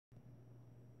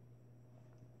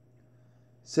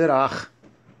Sirach,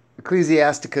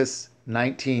 Ecclesiasticus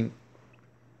 19.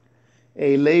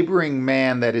 A laboring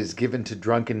man that is given to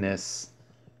drunkenness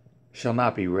shall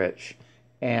not be rich,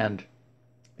 and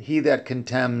he that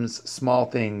contemns small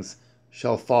things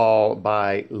shall fall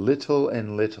by little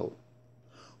and little.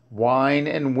 Wine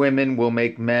and women will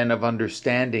make men of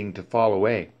understanding to fall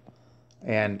away,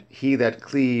 and he that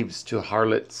cleaves to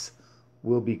harlots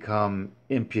will become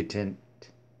impudent.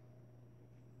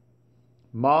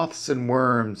 Moths and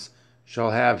worms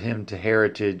shall have him to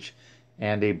heritage,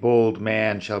 and a bold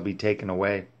man shall be taken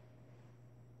away.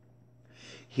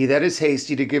 He that is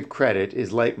hasty to give credit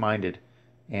is light-minded,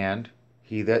 and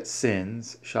he that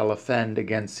sins shall offend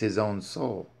against his own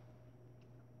soul.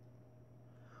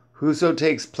 Whoso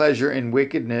takes pleasure in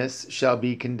wickedness shall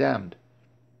be condemned,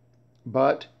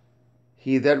 but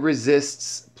he that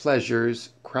resists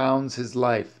pleasures crowns his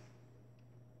life.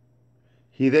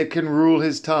 He that can rule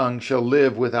his tongue shall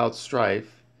live without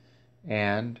strife,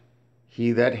 and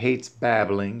he that hates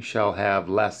babbling shall have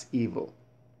less evil.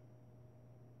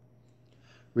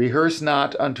 Rehearse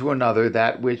not unto another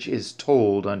that which is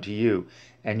told unto you,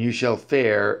 and you shall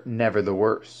fare never the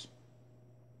worse.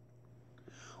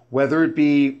 Whether it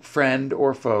be friend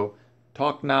or foe,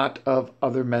 talk not of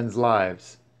other men's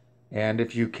lives, and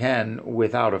if you can,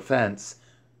 without offense,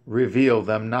 reveal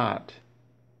them not.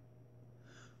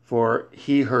 For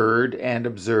he heard and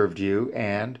observed you,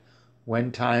 and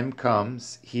when time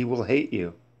comes, he will hate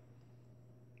you.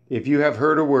 If you have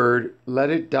heard a word, let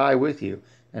it die with you,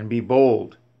 and be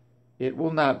bold. It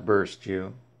will not burst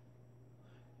you.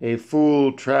 A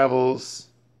fool travails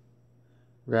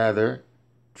with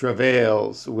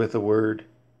a word,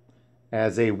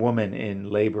 as a woman in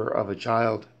labor of a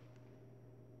child.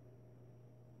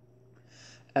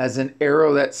 As an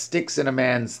arrow that sticks in a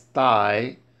man's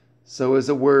thigh, so is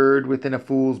a word within a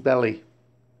fool's belly.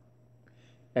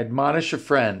 Admonish a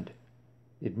friend.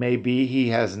 It may be he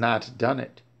has not done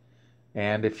it,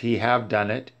 and if he have done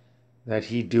it, that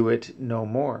he do it no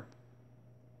more.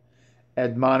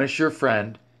 Admonish your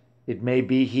friend. It may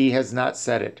be he has not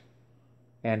said it,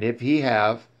 and if he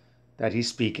have, that he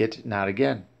speak it not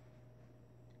again.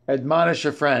 Admonish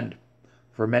a friend,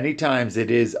 for many times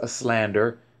it is a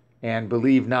slander, and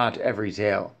believe not every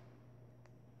tale.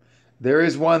 There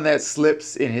is one that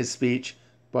slips in his speech,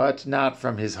 but not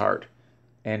from his heart,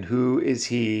 and who is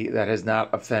he that has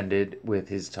not offended with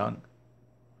his tongue?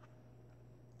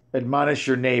 Admonish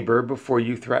your neighbor before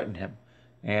you threaten him,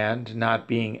 and, not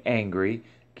being angry,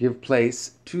 give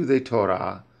place to the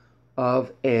Torah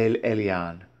of El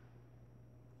Elyon.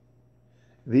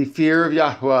 The fear of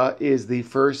Yahweh is the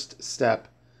first step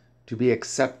to be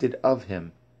accepted of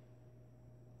him,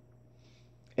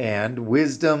 and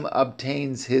wisdom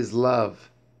obtains his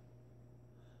love.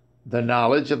 The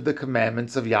knowledge of the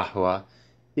commandments of Yahweh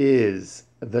is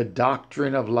the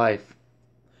doctrine of life,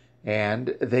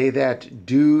 and they that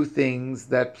do things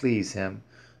that please him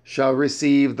shall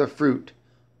receive the fruit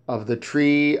of the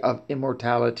tree of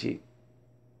immortality.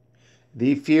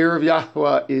 The fear of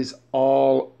Yahweh is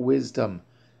all wisdom,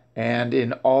 and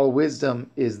in all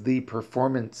wisdom is the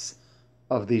performance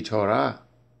of the Torah,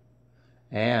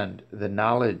 and the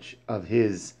knowledge of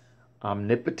his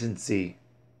omnipotency.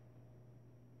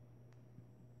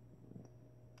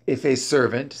 If a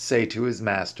servant say to his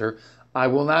master, I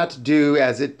will not do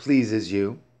as it pleases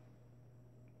you,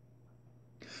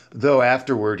 though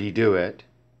afterward he do it,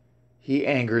 he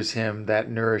angers him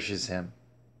that nourishes him.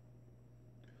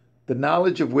 The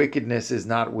knowledge of wickedness is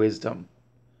not wisdom,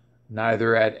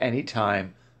 neither at any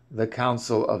time the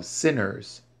counsel of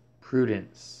sinners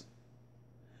prudence.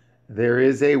 There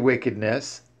is a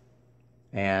wickedness,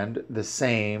 and the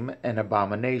same an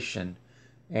abomination,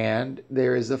 and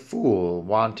there is a fool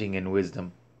wanting in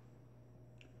wisdom.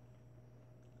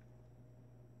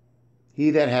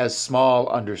 He that has small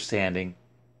understanding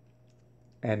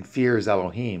and fears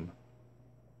Elohim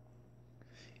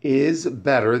is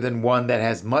better than one that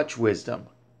has much wisdom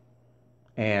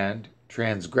and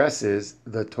transgresses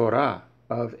the Torah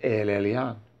of El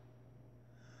Elyon.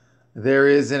 There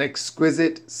is an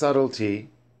exquisite subtlety,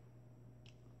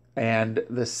 and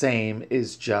the same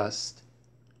is just,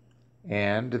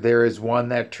 and there is one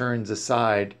that turns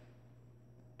aside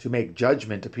to make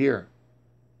judgment appear,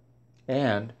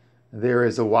 and there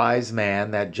is a wise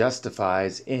man that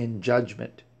justifies in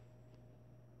judgment.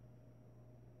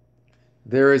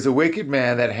 There is a wicked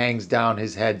man that hangs down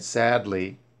his head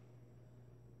sadly,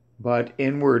 but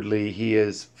inwardly he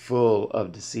is full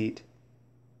of deceit.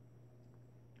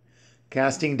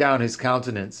 Casting down his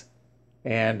countenance,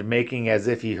 and making as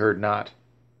if he heard not.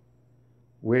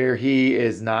 Where he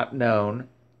is not known,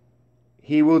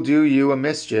 he will do you a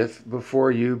mischief before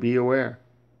you be aware.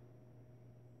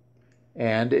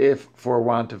 and if for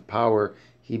want of power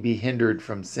he be hindered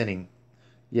from sinning,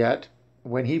 yet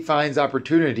when he finds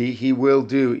opportunity he will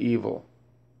do evil.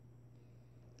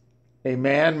 A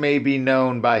man may be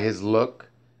known by his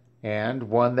look, and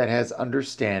one that has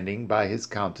understanding by his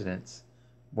countenance,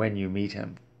 when you meet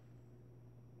him.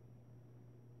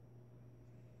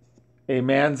 A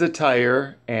man's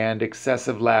attire and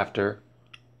excessive laughter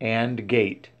and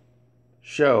gait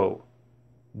show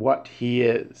what he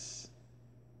is.